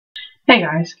Hey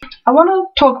guys, I want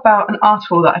to talk about an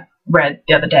article that I read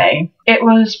the other day. It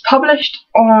was published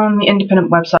on the Independent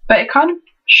website, but it kind of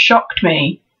shocked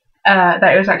me that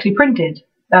it was actually printed.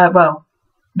 That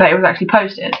it was actually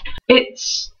posted.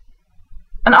 It's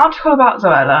an article about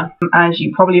Zoella. As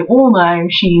you probably all know,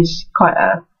 she's quite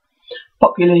a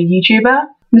popular YouTuber.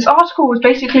 This article was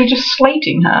basically just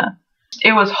slating her.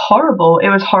 It was horrible. It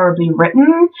was horribly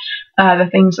written. The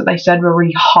things that they said were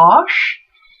really harsh.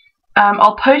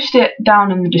 I'll post it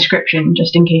down in the description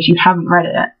just in case you haven't read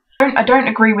it. I don't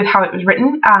agree with how it was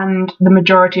written and the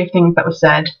majority of things that were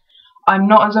said. I'm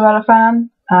not a Zoella fan.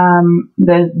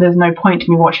 There's no point to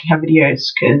me watching her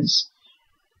videos because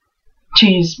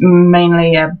she's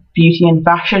mainly a beauty and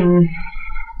fashion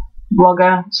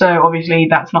blogger, so obviously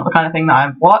that's not the kind of thing that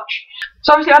I watch.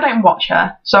 So obviously I don't watch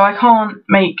her, so I can't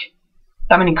make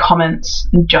that many comments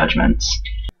and judgments.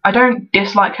 I don't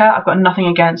dislike her. I've got nothing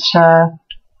against her.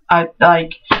 I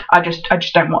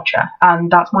just don't watch her, and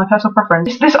that's my personal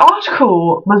preference. This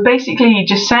article was basically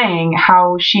just saying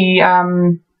how she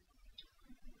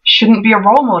shouldn't be a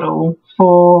role model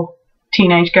for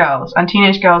teenage girls, and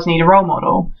teenage girls need a role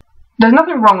model. There's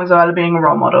nothing wrong with Zoella being a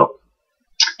role model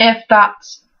if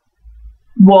that's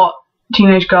what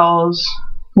teenage girls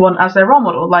want as their role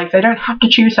model. Like, they don't have to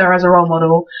choose her as a role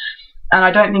model, and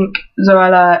I don't think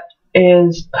Zoella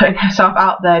is putting herself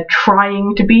out there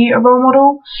trying to be a role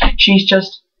model. She's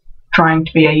just trying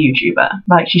to be a YouTuber.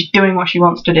 Like, she's doing what she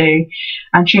wants to do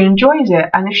and she enjoys it,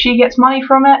 and if she gets money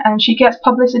from it and she gets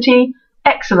publicity,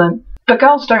 excellent. But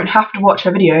girls don't have to watch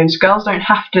her videos. Girls don't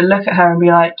have to look at her and be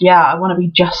like, yeah, I want to be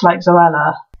just like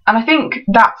Zoella. And I think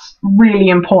that's really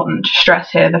important to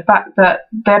stress here, the fact that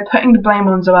they're putting the blame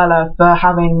on Zoella for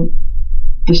having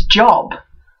this job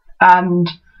and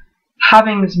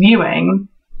having this viewing,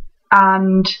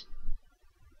 and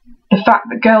the fact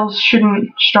that girls shouldn't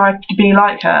strive to be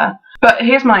like her. But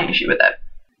here's my issue with it.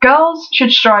 Girls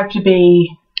should strive to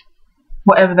be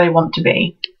whatever they want to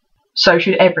be. So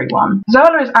should everyone.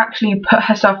 Zoella has actually put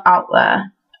herself out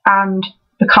there and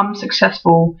become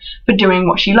successful for doing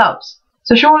what she loves.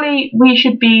 So surely we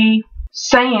should be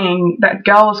saying that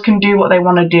girls can do what they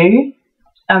want to do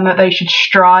and that they should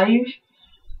strive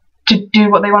to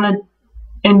do what they want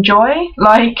to enjoy.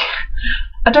 Like,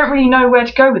 I don't really know where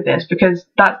to go with this, because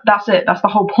that's it. That's the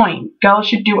whole point. Girls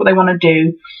should do what they want to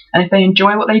do, and if they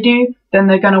enjoy what they do, then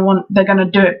they're gonna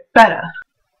do it better.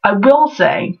 I will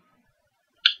say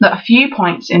that a few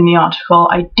points in the article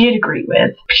I did agree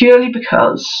with, purely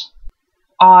because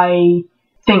I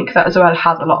think that Zoella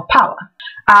has a lot of power,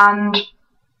 and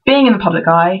being in the public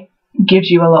eye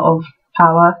gives you a lot of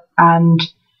power, and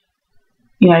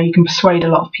you know, you can persuade a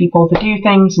lot of people to do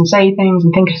things and say things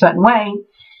and think a certain way.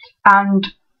 And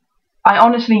I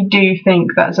honestly do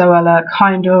think that Zoella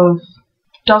kind of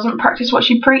doesn't practice what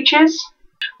she preaches,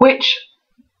 which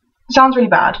sounds really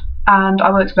bad, and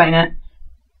I will explain it.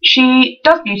 She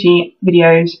does beauty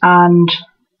videos and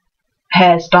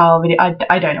hairstyle video.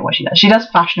 I don't know what she does. She does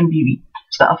fashion and beauty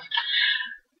stuff.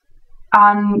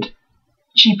 And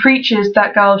she preaches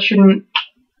that girls shouldn't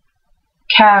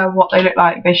care what they look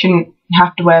like. They shouldn't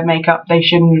have to wear makeup. They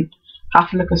shouldn't have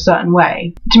to look a certain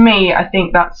way. To me, I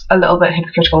think that's a little bit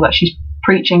hypocritical, that she's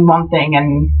preaching one thing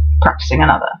and practicing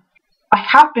another. I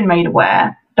have been made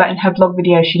aware that in her vlog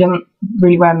videos she doesn't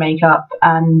really wear makeup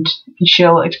and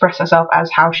she'll express herself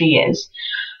as how she is.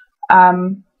 But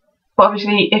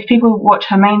obviously if people watch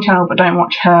her main channel but don't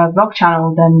watch her vlog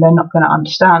channel, then they're not going to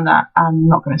understand that and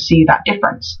not going to see that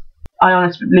difference. I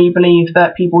honestly believe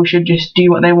that people should just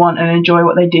do what they want and enjoy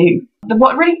what they do.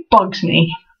 What really bugs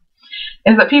me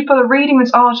is that people are reading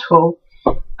this article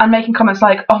and making comments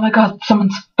like, oh my god,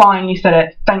 someone's finally said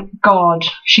it, thank god,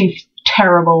 she's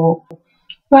terrible.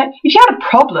 Like, if you had a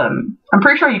problem, I'm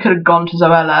pretty sure you could have gone to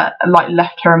Zoella and like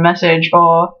left her a message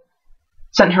or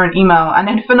sent her an email, and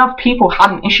if enough people had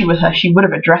an issue with her, she would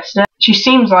have addressed it. She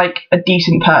seems like a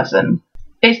decent person.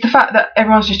 It's the fact that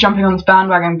everyone's just jumping on this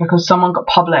bandwagon because someone got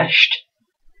published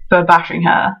for bashing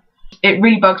her. It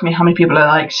really bugs me how many people are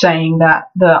like saying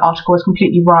that the article is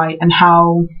completely right and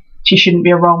how she shouldn't be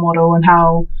a role model and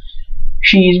how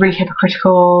she's really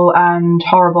hypocritical and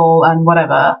horrible and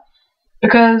whatever.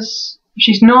 Because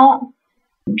she's not.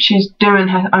 She's doing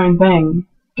her own thing.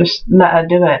 Just let her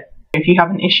do it. If you have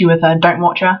an issue with her, don't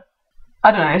watch her.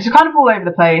 I don't know, it's kind of all over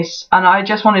the place, and I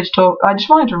just wanted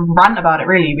to rant about it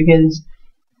really, because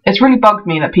it's really bugged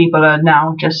me that people are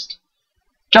now just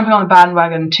jumping on the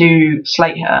bandwagon to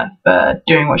slate her for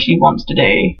doing what she wants to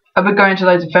do. I've been going to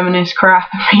loads of feminist crap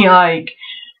and be like,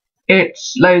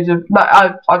 it's loads of, like,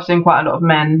 I've seen quite a lot of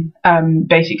men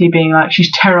basically being like,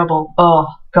 she's terrible, oh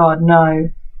god no,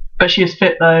 but she is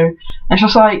fit though, and it's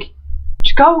just like,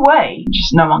 Just go away.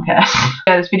 Just no one cares.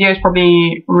 Yeah, this video is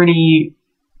probably really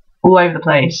all over the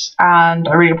place, and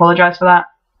I really apologise for that.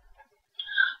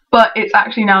 But it's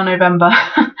actually now November,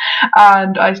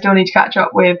 and I still need to catch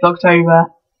up with VLOGtober,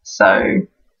 so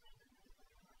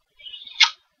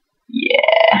yeah.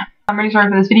 I'm really sorry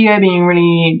for this video being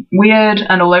really weird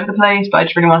and all over the place, but I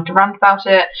just really wanted to rant about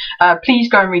it. Please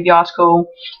go and read the article.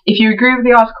 If you agree with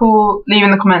the article, leave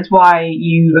in the comments why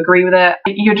you agree with it.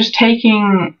 You're just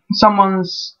taking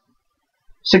someone's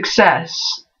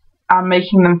success and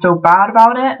making them feel bad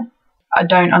about it. I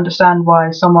don't understand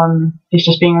why someone is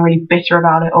just being really bitter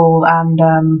about it all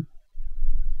and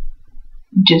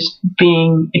just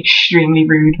being extremely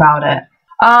rude about it.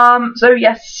 So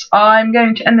yes, I'm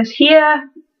going to end this here,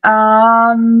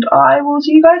 and I will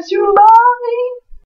see you guys soon. Bye!